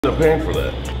up paying for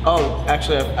that? Oh,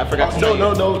 actually, I forgot to tell you.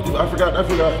 No, I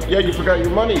forgot. Yeah, you forgot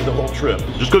your money the whole trip.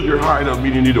 Just because you're high doesn't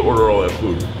mean you need to order all that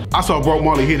food. I saw Broke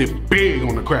Marley hit it big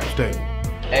on the craps table.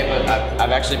 Hey, but I've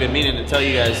actually been meaning to tell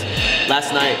you guys.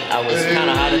 Last night, I was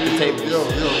kind of hot at the table. Yo,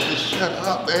 just shut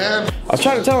up, man. I was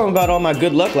trying to tell them about all my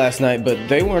good luck last night, but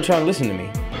they weren't trying to listen to me.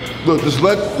 Look,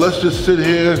 let's just sit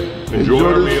here, Enjoy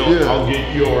our this. meal, Yeah. I'll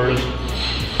get yours.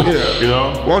 Yeah. You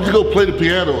know? Why don't you go play the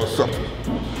piano or something?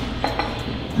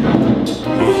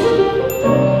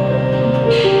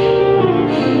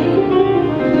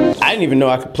 I didn't even know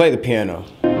I could play the piano.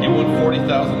 You won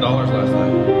 $40,000 last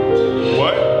night.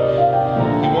 What?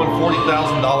 You won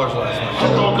 $40,000 last night. I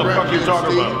don't know what the fuck you're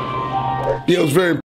talking about. Yeah, it was very